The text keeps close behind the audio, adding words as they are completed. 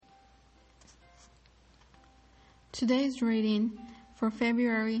Today's reading for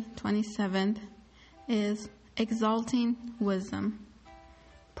February 27th is Exalting Wisdom.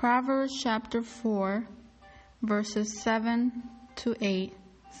 Proverbs chapter 4, verses 7 to 8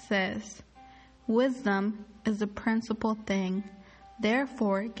 says, "Wisdom is the principal thing,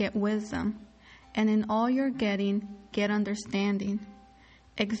 therefore get wisdom, and in all your getting, get understanding.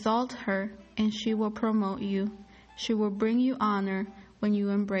 Exalt her, and she will promote you. She will bring you honor when you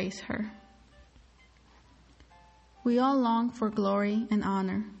embrace her." We all long for glory and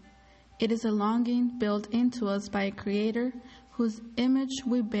honor. It is a longing built into us by a Creator whose image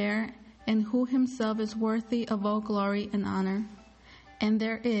we bear and who himself is worthy of all glory and honor. And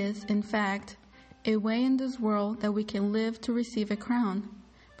there is, in fact, a way in this world that we can live to receive a crown,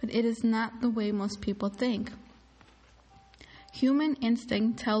 but it is not the way most people think. Human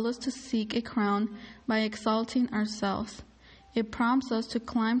instinct tells us to seek a crown by exalting ourselves. It prompts us to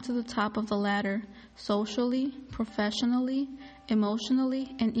climb to the top of the ladder, socially, professionally,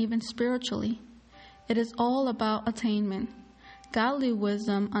 emotionally, and even spiritually. It is all about attainment. Godly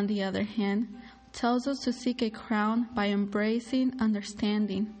wisdom, on the other hand, tells us to seek a crown by embracing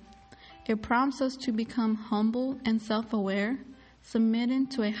understanding. It prompts us to become humble and self-aware, submitting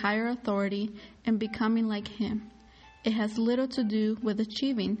to a higher authority and becoming like Him. It has little to do with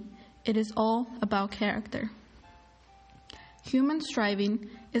achieving. It is all about character. Human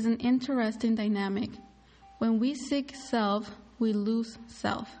striving is an interesting dynamic. When we seek self, we lose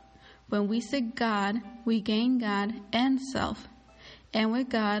self. When we seek God, we gain God and self. And with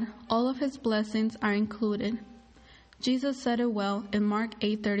God, all of His blessings are included. Jesus said it well in Mark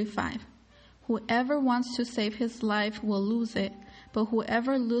 8:35. "Whoever wants to save his life will lose it, but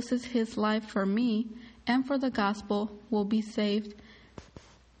whoever loses his life for me and for the gospel will be saved."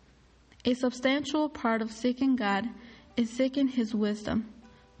 A substantial part of seeking God is seeking His wisdom.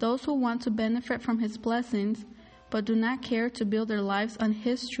 Those who want to benefit from His blessings but do not care to build their lives on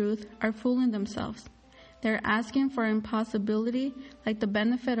His truth are fooling themselves. They're asking for impossibility like the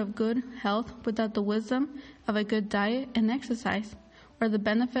benefit of good health without the wisdom of a good diet and exercise, or the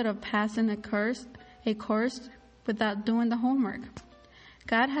benefit of passing a course without doing the homework.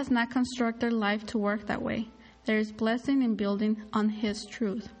 God has not constructed life to work that way. There is blessing in building on His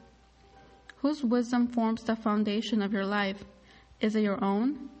truth. Whose wisdom forms the foundation of your life? Is it your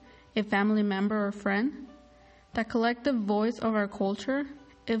own? A family member or friend? The collective voice of our culture?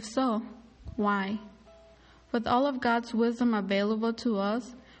 If so, why? With all of God's wisdom available to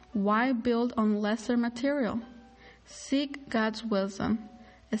us, why build on lesser material? Seek God's wisdom,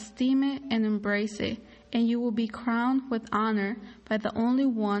 esteem it and embrace it, and you will be crowned with honor by the only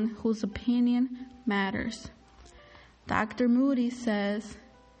one whose opinion matters. Dr. Moody says,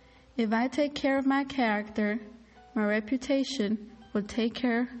 "If I take care of my character, my reputation will take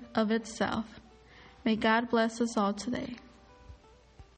care of itself." May God bless us all today.